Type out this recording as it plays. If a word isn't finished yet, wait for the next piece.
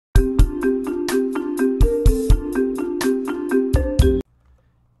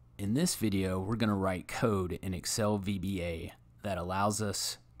In this video, we're going to write code in Excel VBA that allows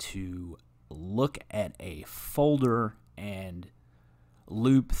us to look at a folder and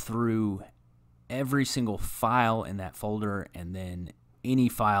loop through every single file in that folder and then any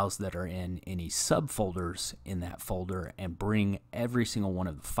files that are in any subfolders in that folder and bring every single one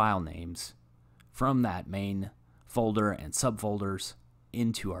of the file names from that main folder and subfolders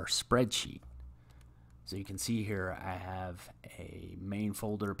into our spreadsheet. So you can see here I have a main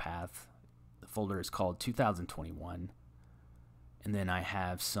folder path. The folder is called 2021, and then I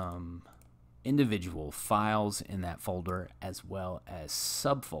have some individual files in that folder as well as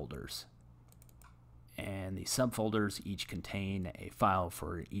subfolders. And the subfolders each contain a file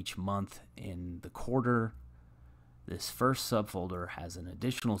for each month in the quarter. This first subfolder has an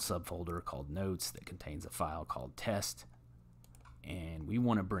additional subfolder called notes that contains a file called test. And we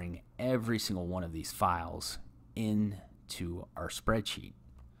want to bring every single one of these files into our spreadsheet.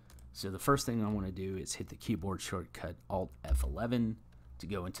 So the first thing I want to do is hit the keyboard shortcut Alt F11 to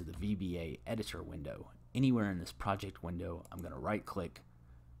go into the VBA editor window. Anywhere in this project window, I'm going to right click,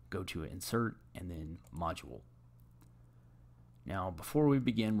 go to insert, and then module. Now before we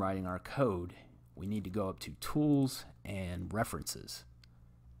begin writing our code, we need to go up to tools and references.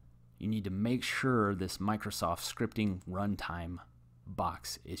 You need to make sure this Microsoft scripting runtime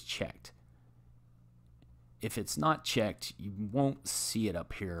box is checked. If it's not checked, you won't see it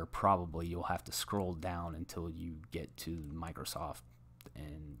up here. Probably you'll have to scroll down until you get to Microsoft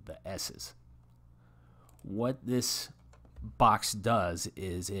and the S's. What this box does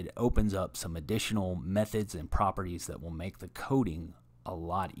is it opens up some additional methods and properties that will make the coding a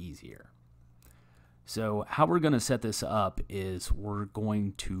lot easier. So how we're going to set this up is we're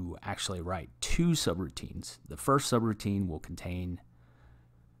going to actually write two subroutines. The first subroutine will contain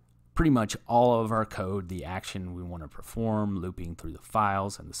pretty much all of our code, the action we want to perform, looping through the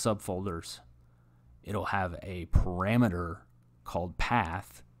files and the subfolders. It'll have a parameter called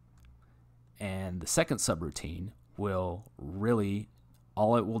path, and the second subroutine will really,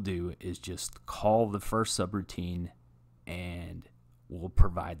 all it will do is just call the first subroutine and will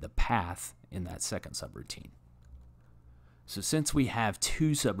provide the path in that second subroutine. So since we have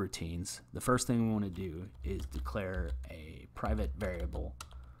two subroutines, the first thing we want to do is declare a private variable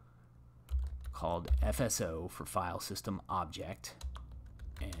called FSO for file system object,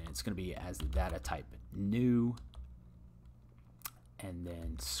 and it's going to be as the data type new, and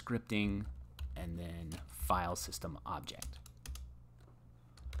then scripting, and then file system object.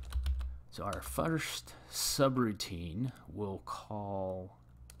 So our first subroutine we'll call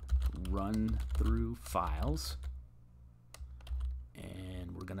run through files,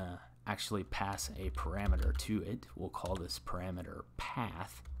 and we're gonna actually pass a parameter to it. We'll call this parameter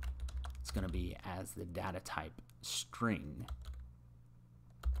path. It's gonna be as the data type string.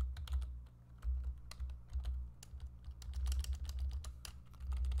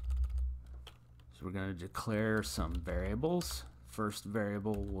 So we're gonna declare some variables. First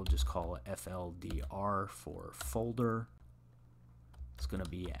variable we'll just call FLDR for folder. It's going to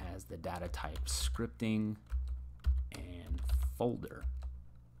be as the data type scripting and folder.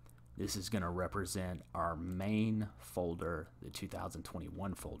 This is going to represent our main folder, the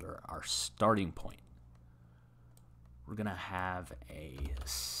 2021 folder, our starting point. We're going to have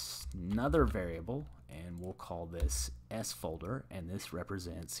another variable, and we'll call this S folder, and this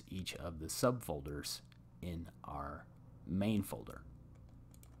represents each of the subfolders in our main folder.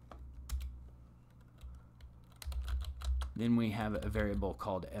 Then we have a variable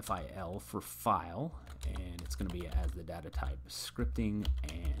called FIL for file, and it's going to be as the data type scripting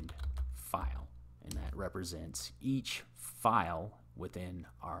and file, and that represents each file within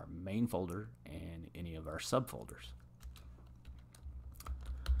our main folder and any of our subfolders.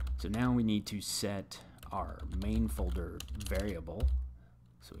 So now we need to set our main folder variable.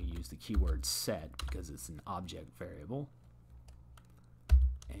 So we use the keyword set because it's an object variable,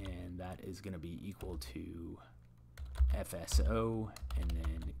 and that is going to be equal to FSO and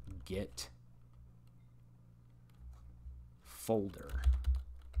then get folder,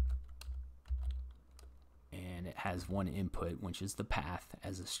 and it has one input, which is the path,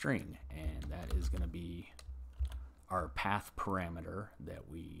 as a string, and that is going to be our path parameter that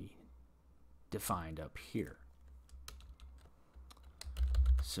we defined up here.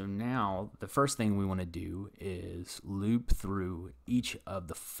 So now the first thing we want to do is loop through each of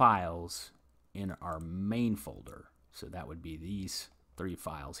the files in our main folder. So that would be these three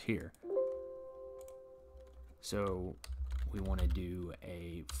files here. So we want to do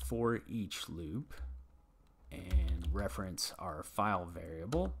a for each loop and reference our file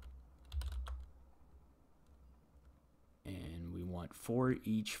variable, and we want want for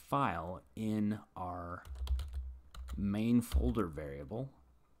each file in our main folder variable,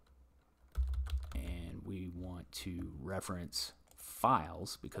 and we want to reference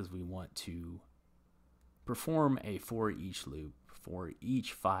files because we want to perform a for each loop for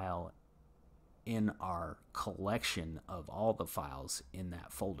each file in our collection of all the files in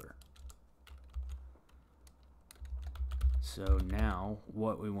that folder. So now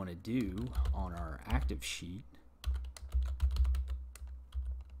what we want to do on our active sheet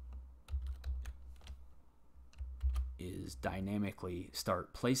is dynamically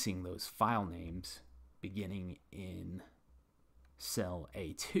start placing those file names beginning in cell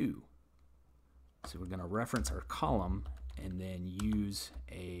A2. So we're going to reference our column and then use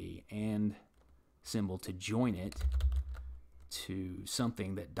a AND symbol to join it to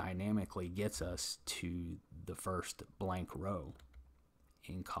something that dynamically gets us to the first blank row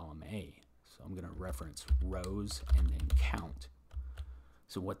in column A. So I'm going to reference rows and then count.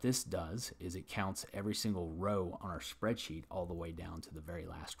 So what this does is it counts every single row on our spreadsheet all the way down to the very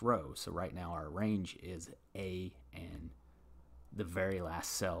last row. So right now our range is A and the very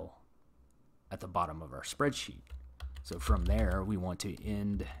last cell at the bottom of our spreadsheet. So from there we want to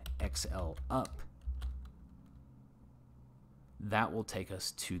end Excel up. That will take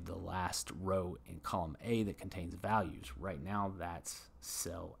us to the last row in column A that contains values. Right now that's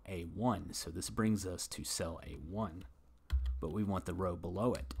cell A1, so this brings us to cell A1, but we want the row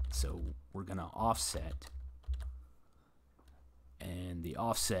below it, so we're going to offset, and the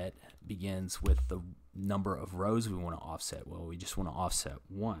offset begins with the number of rows we want to offset. Well, we just want to offset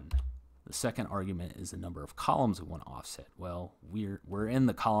 1. The second argument is the number of columns we want to offset. Well, we're in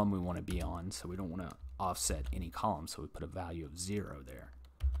the column we want to be on, so we don't want to offset any column, so we put a value of 0 there.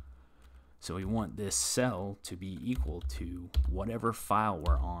 So we want this cell to be equal to whatever file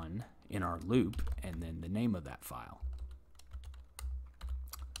we're on in our loop and then the name of that file.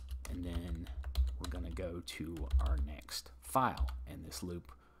 And then we're going to go to our next file, and this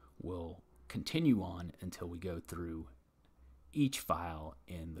loop will continue on until we go through each file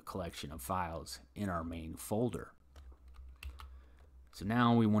in the collection of files in our main folder. So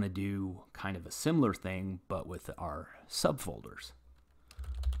now we want to do kind of a similar thing but with our subfolders.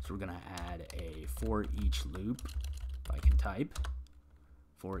 So we're going to add a for each loop, if I can type,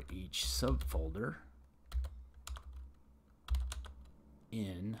 for each subfolder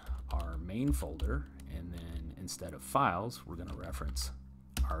in our main folder, and then instead of files we're going to reference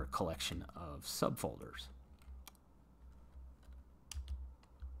our collection of subfolders.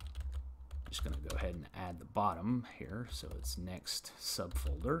 Just going to go ahead and add the bottom here, so it's next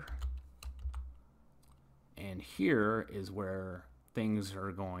subfolder. And here is where things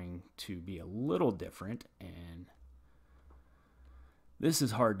are going to be a little different, and this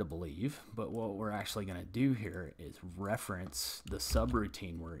is hard to believe, but what we're actually going to do here is reference the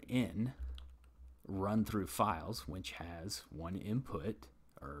subroutine we're in, run through files, which has one input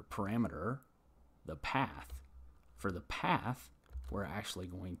or parameter, the path. For the path, we're actually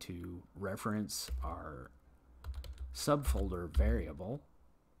going to reference our subfolder variable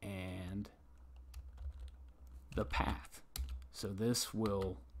and the path. So this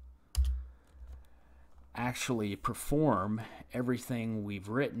will actually perform everything we've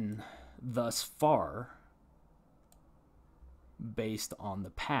written thus far based on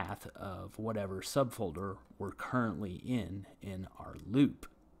the path of whatever subfolder we're currently in our loop.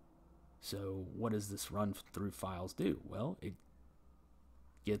 So what does this run through files do? Well, it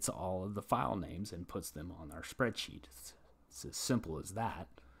gets all of the file names and puts them on our spreadsheet. It's as simple as that.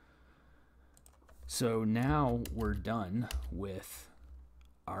 So now we're done with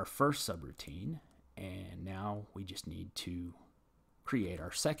our first subroutine, and now we just need to create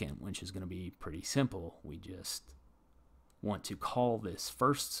our second, which is going to be pretty simple. We just want to call this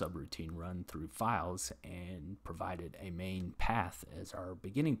first subroutine run through files and provided a main path as our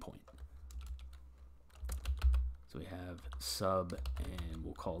beginning point. So we have sub, and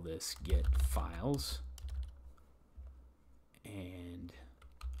we'll call this get files, and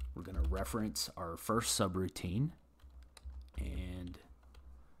we're going to reference our first subroutine and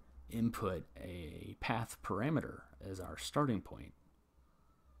input a path parameter as our starting point.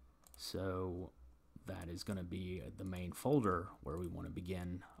 So that is going to be the main folder where we want to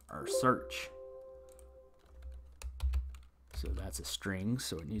begin our search. So that's a string,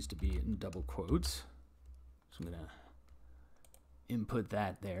 so it needs to be in double quotes. So I'm going to input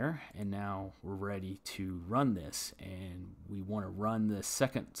that there, and now we're ready to run this, and we want to run the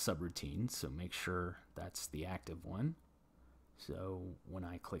second subroutine, so make sure that's the active one. So when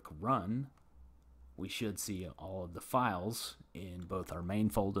I click run, we should see all of the files in both our main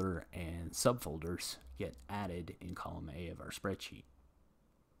folder and subfolders get added in column A of our spreadsheet.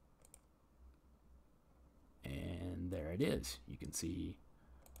 And there it is. You can see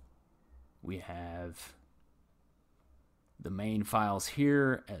we have the main files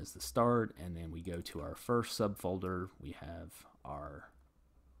here as the start, and then we go to our first subfolder. We have our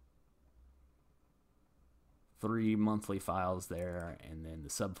 3 monthly files there, and then the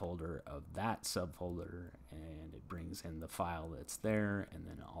subfolder of that subfolder, and it brings in the file that's there, and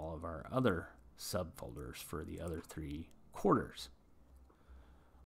then all of our other subfolders for the other 3 quarters.